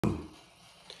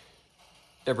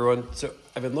Everyone. So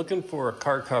I've been looking for a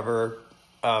car cover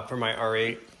for my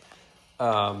R8.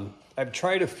 I've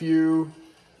tried a few,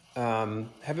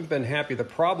 haven't been happy. The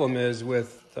problem is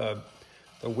with the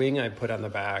wing I put on the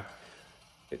back,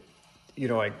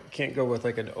 I can't go with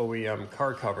like an OEM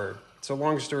car cover. So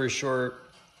long story short,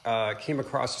 came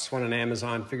across this one on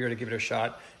Amazon, figured I'd give it a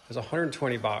shot. It was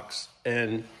 120 bucks.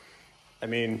 And I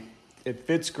mean, it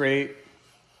fits great.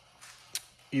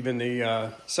 Even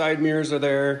the side mirrors are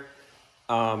there.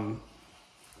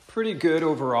 Pretty good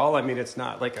overall. I mean, it's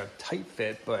not like a tight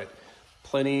fit, but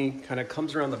plenty, kind of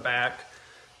comes around the back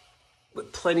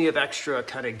with plenty of extra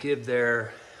kind of give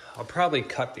there. I'll probably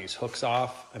cut these hooks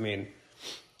off. I mean,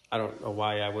 I don't know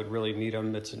why I would really need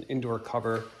them. It's an indoor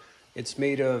cover. It's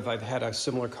made of, I've had a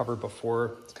similar cover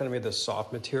before. It's kind of made this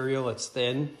soft material. It's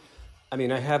thin. I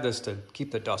mean, I have this to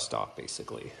keep the dust off,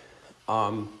 basically.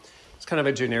 It's kind of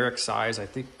a generic size. I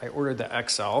think I ordered the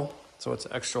XL, so it's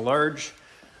extra large.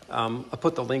 I'll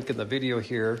put the link in the video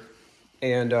here.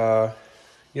 And,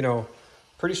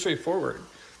 pretty straightforward.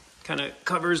 Kind of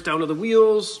covers down to the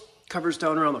wheels, covers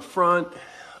down around the front.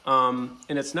 And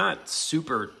it's not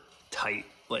super tight,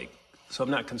 so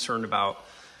I'm not concerned about,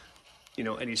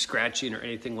 any scratching or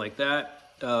anything like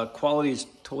that. Quality is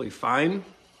totally fine.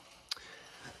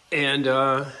 And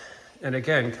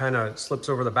again, kind of slips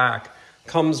over the back.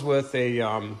 Comes with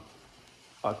a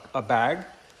bag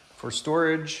for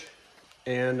storage,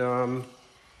 and not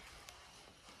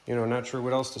sure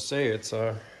what else to say. It's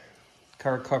a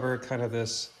car cover, kind of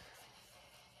this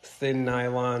thin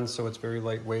nylon, so it's very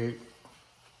lightweight.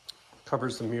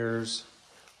 Covers the mirrors.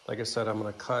 Like I said, I'm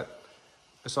gonna cut.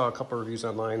 I saw a couple reviews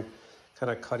online,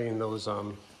 kind of cutting those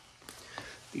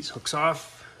these hooks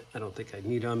off. I don't think I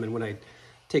need them, and when I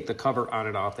take the cover on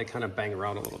and off, they kind of bang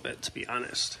around a little bit, to be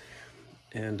honest.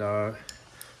 And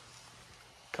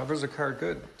covers the car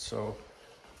good, so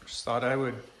just thought I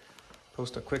would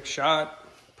post a quick shot,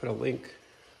 put a link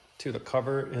to the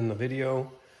cover in the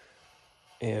video,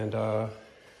 and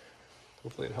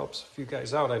hopefully it helps a few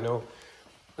guys out. I know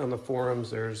on the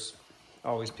forums there's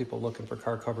always people looking for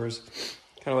car covers,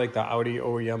 kind of like the Audi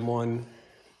OEM one.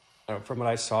 From what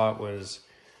I saw, it was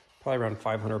probably around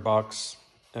 500 bucks.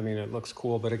 I mean, it looks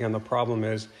cool, but again, the problem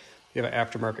is you have an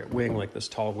aftermarket wing like this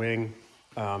tall wing.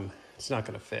 It's not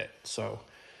going to fit. So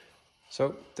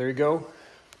there you go.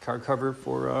 Car cover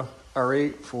for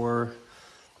R8 for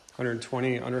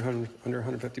 120, under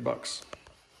 150 bucks.